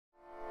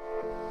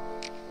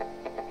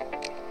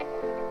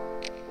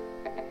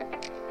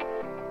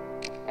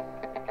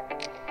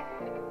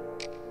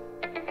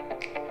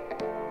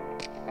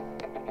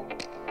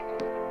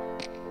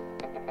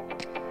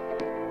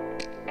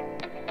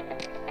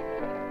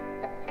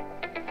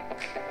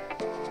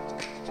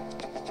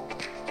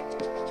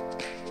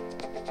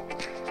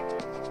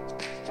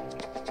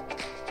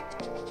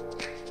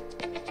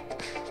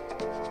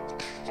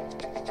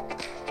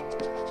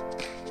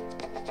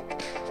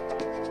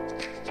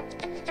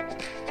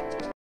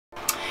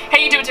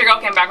Hey YouTube, it's your girl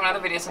came back with another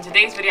video. So in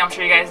today's video, I'm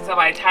sure you guys can tell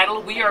by the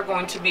title, we are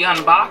going to be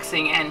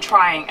unboxing and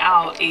trying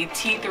out a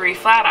T3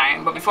 flat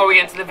iron. But before we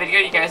get into the video,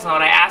 you guys know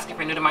what I ask. If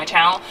you're new to my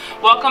channel,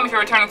 welcome. If you're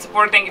a returning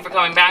supporter, thank you for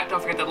coming back.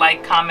 Don't forget to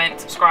like, comment,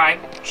 subscribe,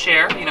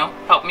 share,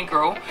 help me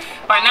grow.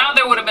 By now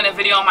there would have been a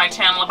video on my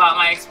channel about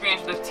my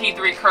experience with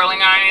T3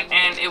 curling iron,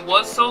 and it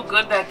was so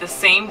good that the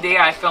same day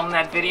I filmed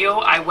that video,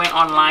 I went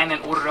online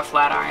and ordered a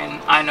flat iron.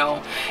 I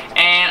know,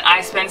 and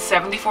I spent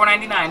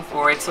 $74.99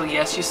 for it. So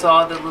yes, you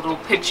saw the little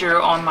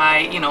picture on my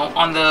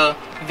on the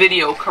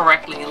video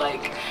correctly.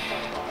 Like,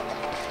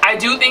 I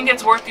do think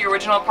it's worth the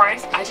original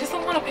price. I just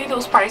don't want to pay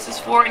those prices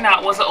for it. Now,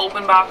 it was an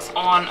open box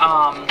on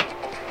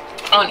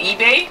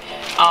eBay,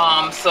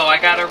 so I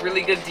got a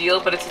really good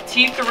deal. But it's a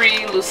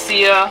T3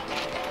 Lucea,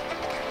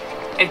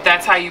 if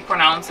that's how you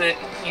pronounce it.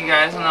 You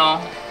guys know.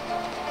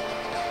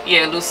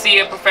 Yeah,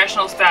 Lucea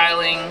professional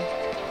styling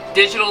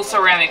digital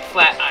ceramic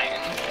flat iron.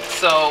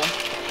 So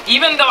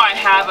even though I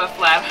have a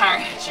flat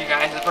iron, as you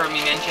guys have heard me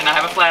mention, I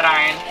have a flat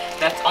iron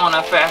that's on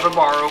a forever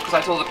borrow because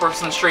I told the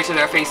person straight to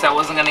their face I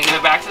wasn't going to give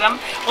it back to them.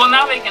 Well,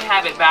 now they can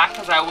have it back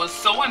because I was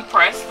so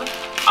impressed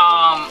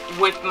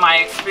with my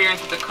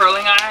experience with the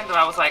curling iron that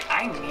I was like,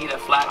 I need a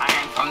flat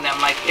iron from them.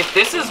 Like, if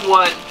this is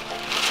what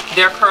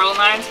their curling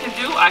irons can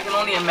do, I can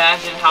only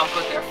imagine how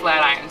good their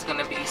flat iron is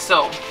going to be.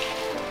 So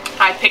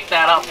I picked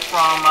that up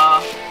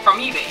from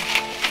eBay,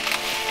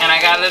 and I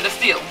got it at a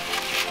steal,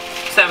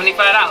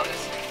 $75.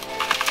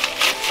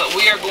 So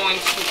we are going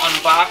to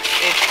unbox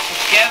it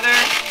together.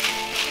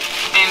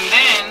 And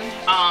then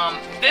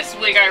this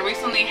wig, I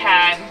recently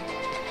had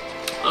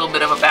a little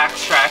bit of a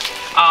backtrack.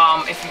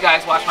 If you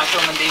guys watch my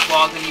Film and Day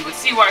vlog, then you would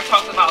see where I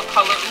talked about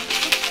color.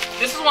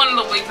 This is one of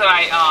the wigs that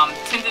I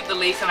tinted the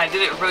lace, and I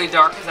did it really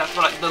dark because that's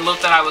what the look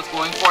that I was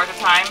going for at the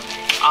time.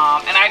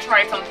 And I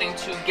tried something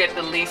to get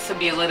the lace to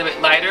be a little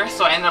bit lighter,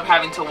 so I ended up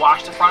having to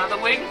wash the front of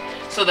the wig.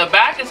 So the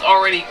back is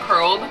already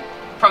curled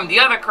from the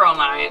other curl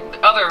iron,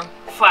 the other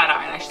flat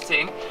iron I should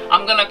say.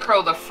 I'm gonna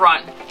curl the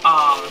front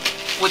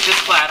with this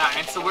flat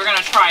iron. So we're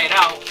gonna try it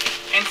out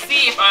and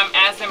see if I'm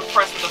as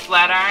impressed with the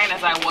flat iron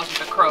as I was with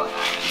the curling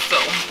iron. So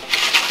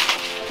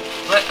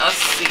let us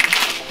see.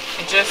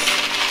 It just,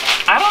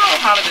 I don't know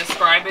how to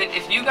describe it.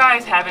 If you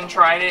guys haven't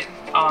tried it,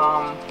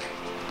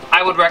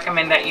 I would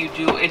recommend that you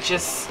do. It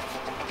just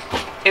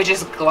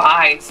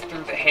glides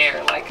through the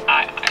hair. Like,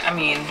 I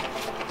mean,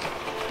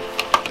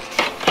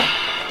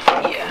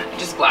 yeah, it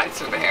just glides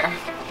through the hair.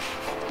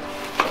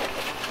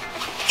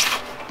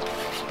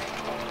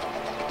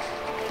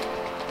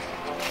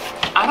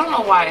 I don't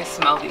know why I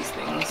smell these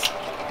things.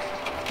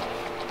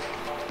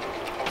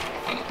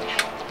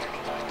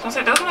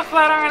 So doesn't a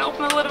flat iron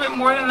open a little bit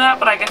more than that?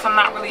 But I guess I'm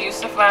not really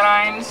used to flat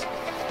irons.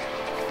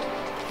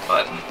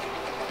 But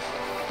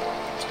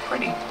it's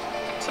pretty.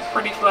 It's a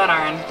pretty flat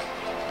iron.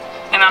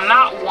 And I'm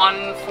not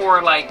one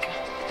for like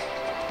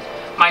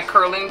my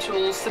curling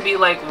tools to be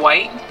like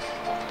white,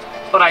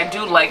 but I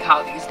do like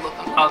how these look.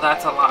 Oh,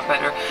 that's a lot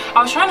better.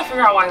 I was trying to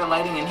figure out why the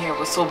lighting in here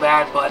was so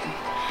bad, but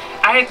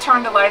I had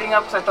turned the lighting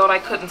up because I thought I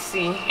couldn't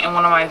see in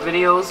one of my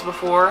videos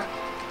before,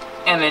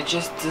 and it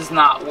just does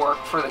not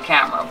work for the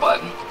camera.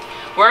 But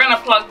we're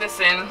gonna plug this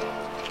in,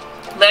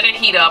 let it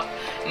heat up.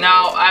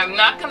 Now, I'm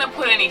not gonna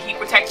put any heat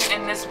protection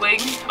in this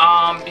wig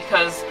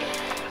because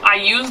I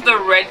used the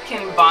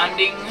Redken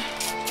bonding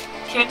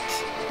kit,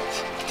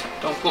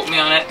 don't quote me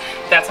on it,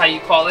 that's how you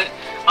call it,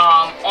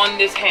 on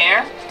this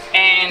hair,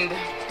 and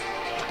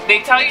they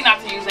tell you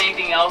not to use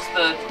anything else.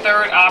 The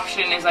third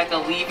option is like a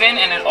leave-in,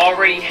 and it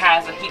already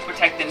has a heat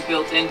protectant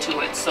built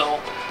into it.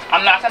 So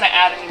I'm not going to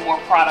add any more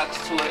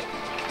products to it.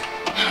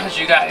 As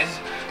you guys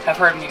have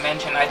heard me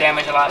mention, I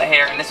damage a lot of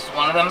hair, and this is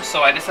one of them.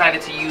 So I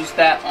decided to use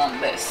that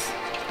on this.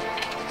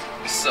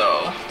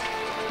 So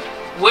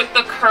with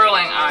the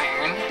curling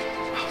iron,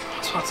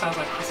 that's what it sounds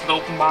like. It's an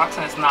open box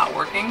and it's not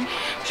working.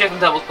 But you have to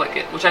double click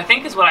it, which I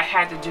think is what I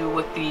had to do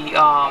with the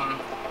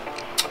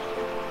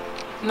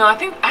no,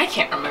 I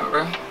can't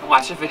remember.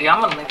 Watch the video.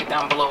 I'm gonna link it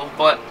down below.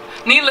 But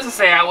needless to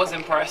say, I was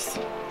impressed.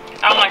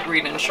 I don't like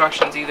reading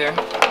instructions either.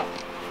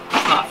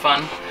 It's not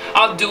fun.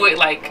 I'll do it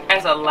like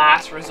as a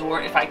last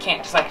resort if I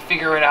can't just like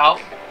figure it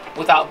out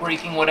without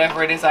breaking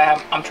whatever it is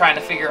I'm trying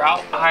to figure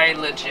out. I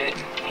legit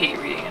hate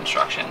reading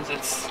instructions.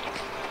 It's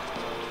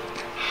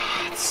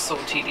so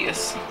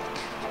tedious.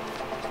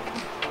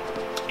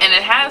 And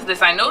it has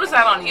this. I noticed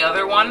that on the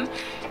other one.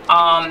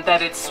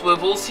 That it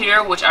swivels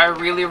here, which I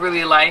really,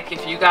 really like.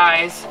 If you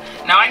guys,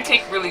 now I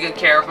take really good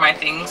care of my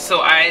things, so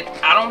I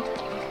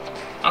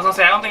was gonna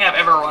say I don't think I've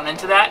ever run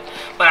into that,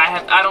 but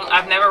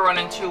I've never run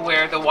into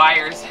where the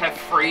wires have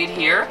frayed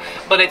here.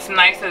 But it's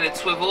nice that it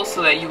swivels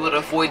so that you would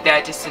avoid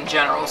that just in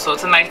general. So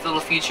it's a nice little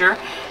feature.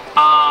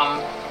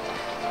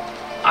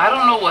 I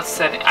don't know what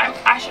setting.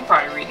 I should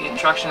probably read the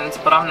instructions,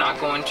 but I'm not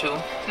going to.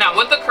 Now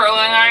with the curling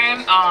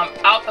iron,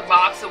 out the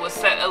box it was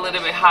set a little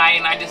bit high,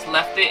 and I just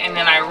left it, and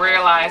then I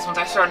realized once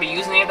I started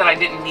using it that I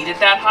didn't need it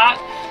that hot.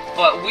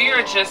 But we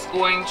are just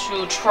going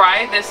to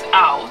try this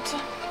out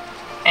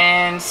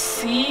and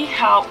see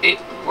how it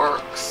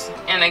works.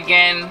 And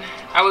again,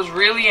 I was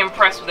really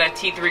impressed with that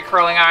T3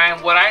 curling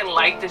iron. What I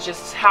liked is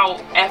just how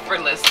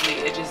effortlessly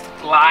it just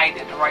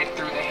glided right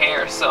through the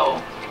hair. So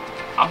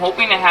I'm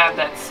hoping to have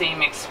that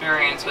same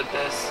experience with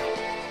this.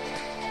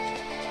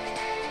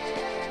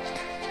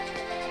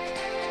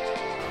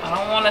 I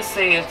don't want to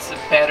say it's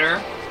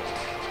better.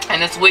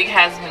 And this wig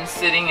has been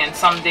sitting, and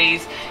some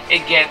days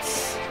it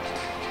gets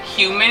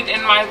humid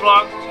in my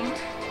vlog room.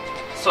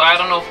 So I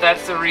don't know if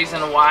that's the reason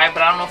why,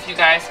 but I don't know if you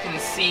guys can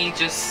see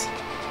just,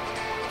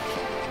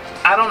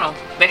 I don't know.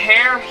 The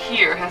hair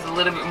here has a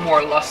little bit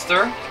more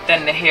luster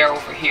than the hair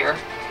over here.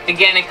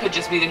 Again, it could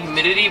just be the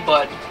humidity,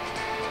 but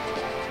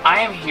I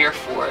am here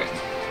for it.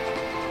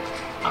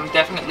 I'm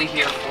definitely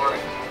here for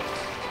it.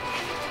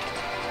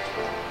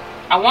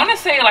 I want to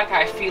say like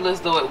I feel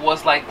as though it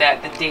was like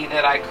that the day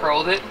that I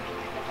curled it.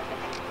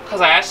 Because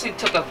I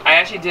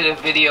actually did a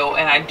video,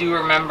 and I do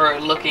remember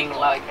it looking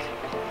like,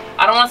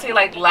 I don't want to say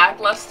like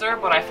lackluster,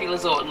 but I feel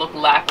as though it looked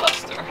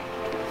lackluster.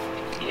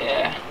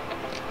 Yeah,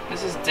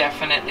 this is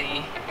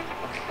definitely,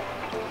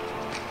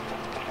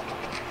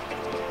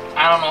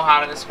 I don't know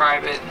how to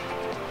describe it.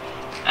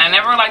 I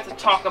never like to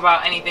talk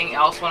about anything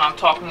else when I'm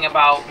talking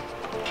about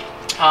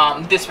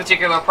this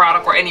particular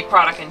product or any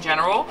product in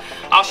general.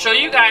 I'll show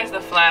you guys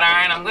the flat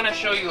iron. I'm going to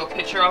show you a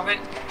picture of it.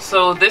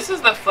 So this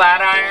is the flat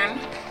iron.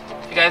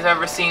 If you guys have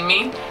ever seen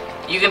me,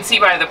 you can see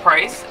by the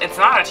price, it's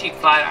not a cheap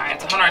flat iron.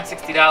 It's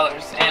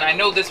 $160, and I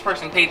know this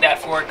person paid that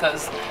for it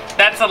because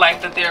that's the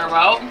life that they're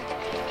about.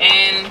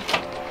 And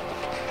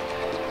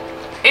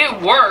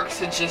it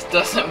works, it just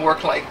doesn't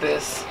work like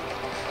this.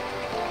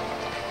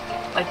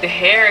 Like the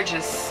hair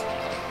just,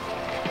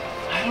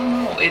 I don't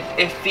know,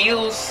 it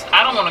feels,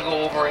 I don't want to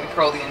go over and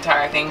curl the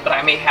entire thing, but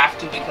I may have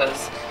to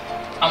because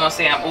I'm going to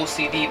say I'm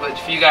OCD, but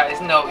if you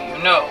guys know,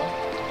 you know.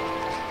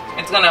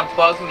 It's going to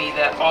bug me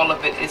that all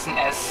of it isn't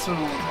as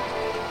smooth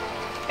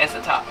as the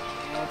top.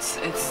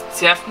 It's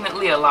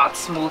definitely a lot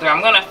smoother.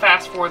 I'm going to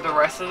fast forward the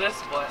rest of this.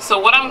 So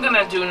what I'm going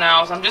to do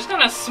now is I'm just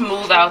going to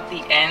smooth out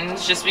the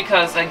ends, just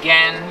because,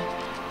 again,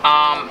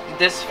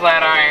 this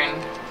flat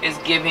iron is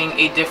giving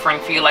a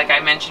different feel, like I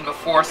mentioned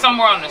before,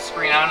 somewhere on the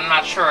screen. I'm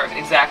not sure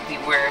exactly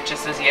where it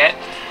just is yet.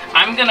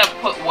 I'm gonna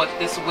put what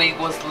this wig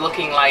was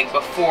looking like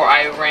before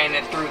I ran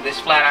it through this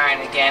flat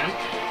iron again,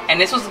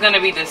 and this was gonna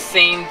be the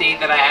same day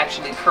that I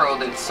actually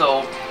curled it,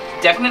 so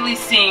definitely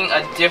seeing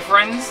a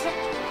difference.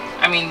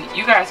 I mean,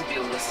 you guys will be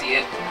able to see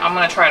it. I'm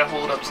gonna try to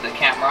hold up to the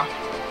camera.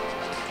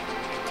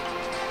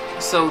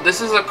 So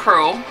this is a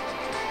curl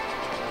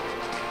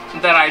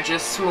that I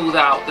just smoothed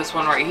out, this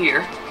one right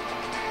here.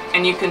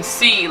 And you can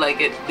see like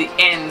the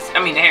ends,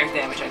 I mean the hair's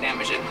damaged, I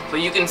damaged it,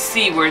 but you can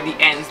see where the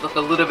ends look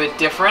a little bit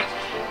different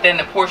than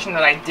the portion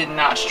that I did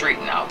not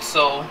straighten out.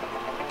 So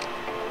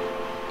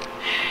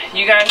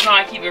you guys know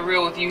I keep it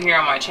real with you here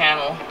on my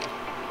channel.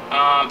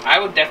 I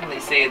would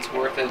definitely say it's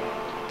worth it.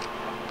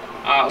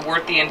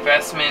 Worth the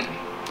investment.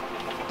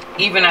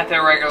 Even at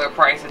their regular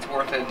price, it's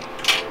worth it.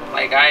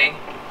 Like I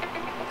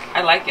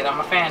like it, I'm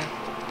a fan.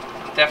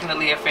 I'm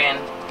definitely a fan.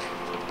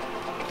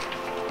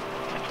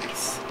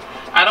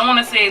 I don't want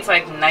to say it's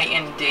like night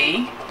and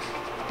day,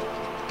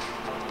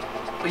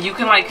 but you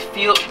can like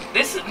feel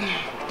this.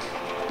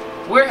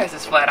 Where has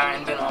this flat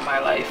iron been all my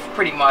life?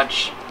 Pretty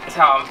much is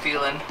how I'm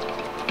feeling.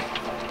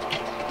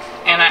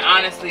 And I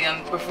honestly,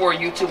 before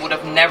YouTube, would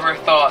have never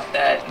thought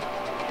that,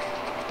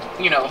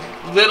 you know,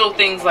 little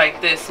things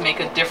like this make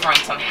a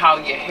difference on how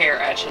your hair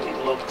actually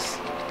looks.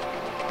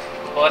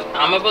 But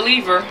I'm a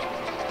believer.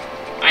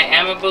 I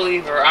am a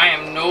believer. I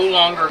am no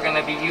longer going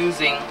to be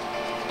using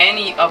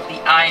any of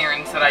the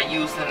irons that I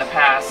used in the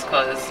past,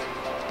 because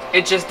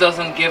it just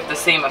doesn't give the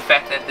same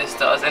effect that this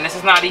does. And this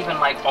is not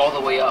even like all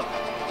the way up.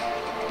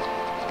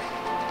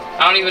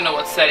 I don't even know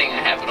what setting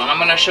I have it on. I'm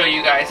going to show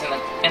you guys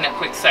in a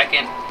quick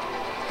second.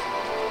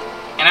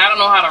 And I don't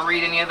know how to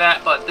read any of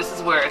that, but this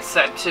is where it's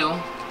set to.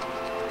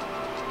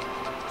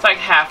 It's like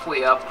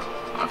halfway up. I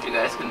don't know if you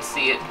guys can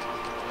see it.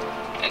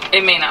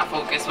 It may not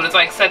focus, but it's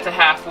like set to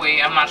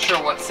halfway. I'm not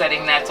sure what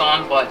setting that's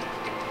on, but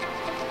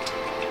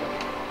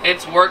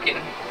it's working.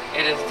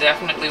 It is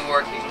definitely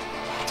working.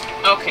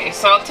 Okay,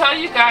 so I'll tell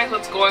you guys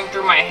what's going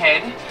through my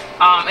head.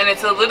 And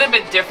it's a little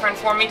bit different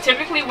for me.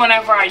 Typically,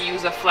 whenever I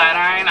use a flat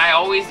iron, I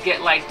always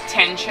get like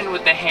tension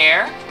with the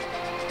hair.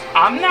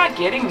 I'm not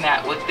getting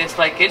that with this.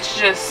 Like, it's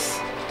just,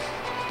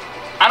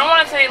 I don't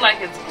want to say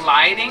like it's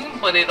gliding,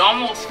 but it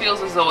almost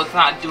feels as though it's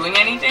not doing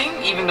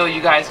anything, even though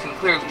you guys can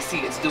clearly see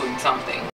it's doing something.